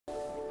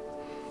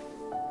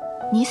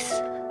你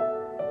死，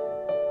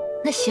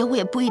那邪物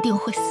也不一定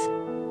会死，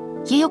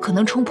也有可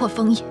能冲破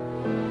封印。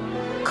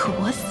可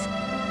我死，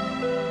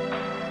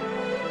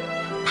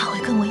他会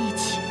跟我一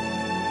起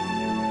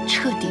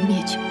彻底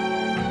灭绝。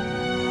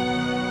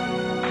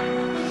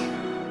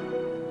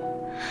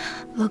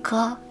罗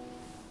哥，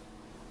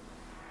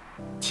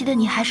记得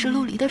你还是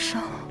陆离的时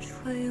候，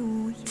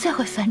最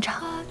会算账，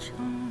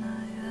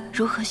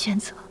如何选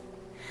择，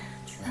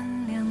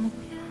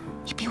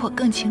你比我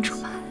更清楚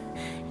吧？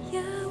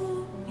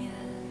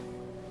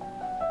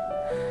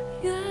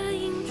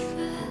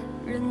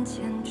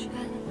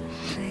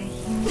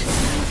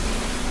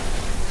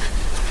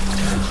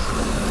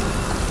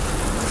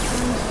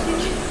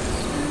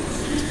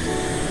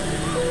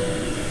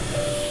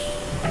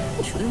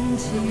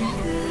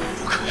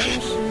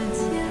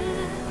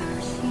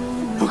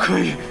不可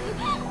以，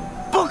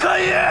不可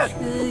以！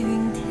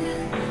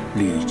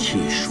戾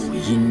气属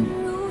阴，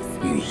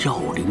与药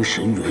灵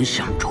神元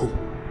相冲。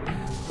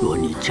若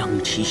你将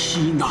其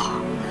吸纳，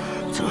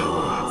则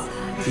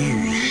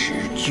玉石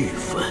俱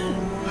焚。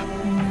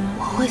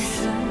我会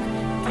死，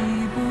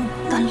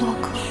但洛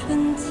哥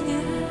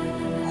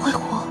会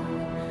活。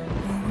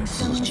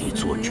自己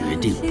做决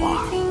定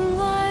吧。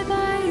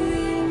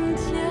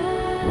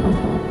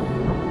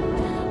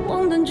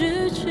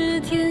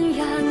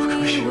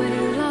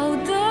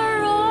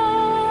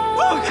不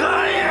可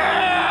以！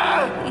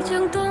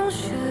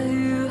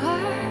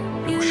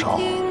刘少，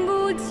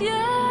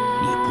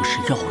你不是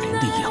药灵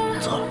的影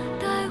子，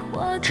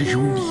只有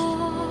你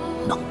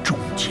能终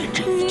结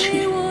这一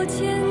切。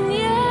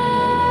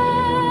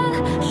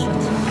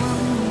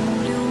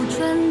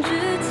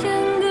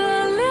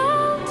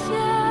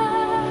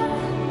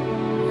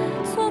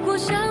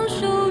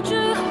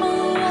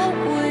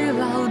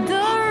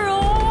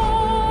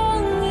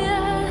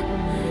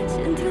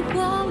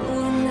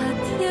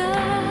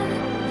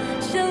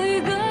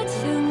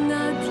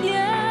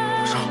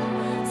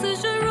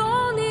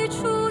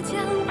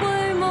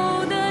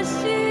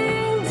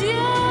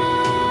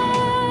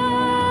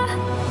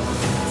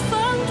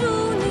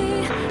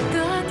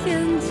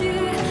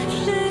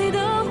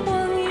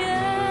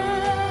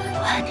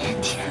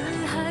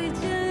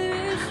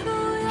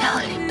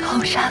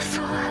痛杀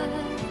所爱，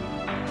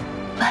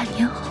万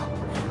年后，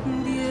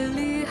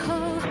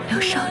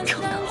刘少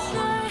终能活。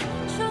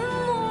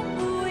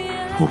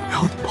我不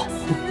要你保护，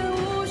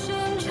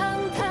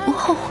我不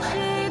后悔，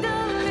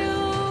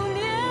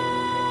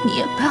你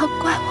也不要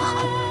怪我好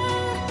吗？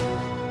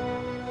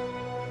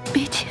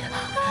毕竟，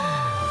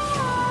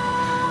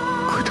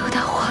孤独的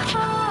活着，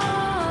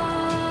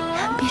远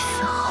比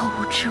死后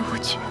无知无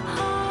觉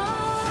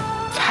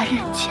残忍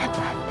千百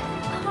倍。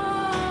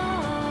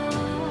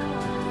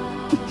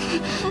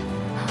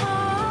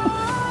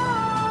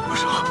不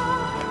是，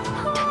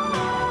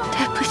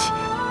对不起，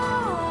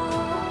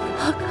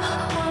洛哥。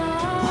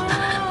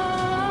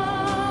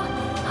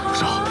刘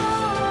少，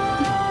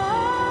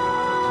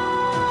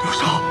刘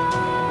少，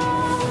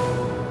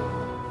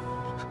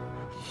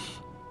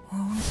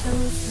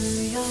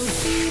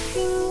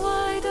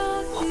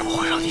我不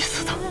会让你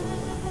死的，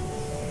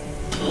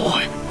不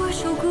会。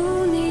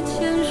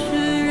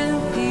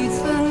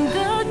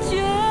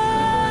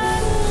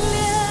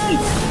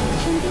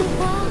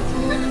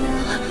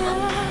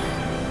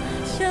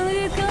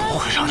不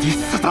会让你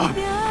死的。洛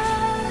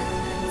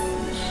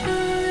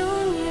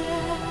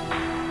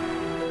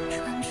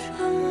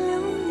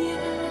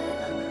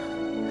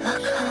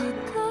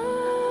哥，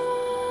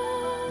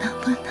能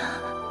不能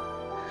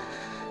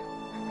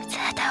再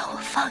带我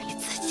放一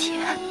次弃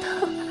暗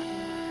藤？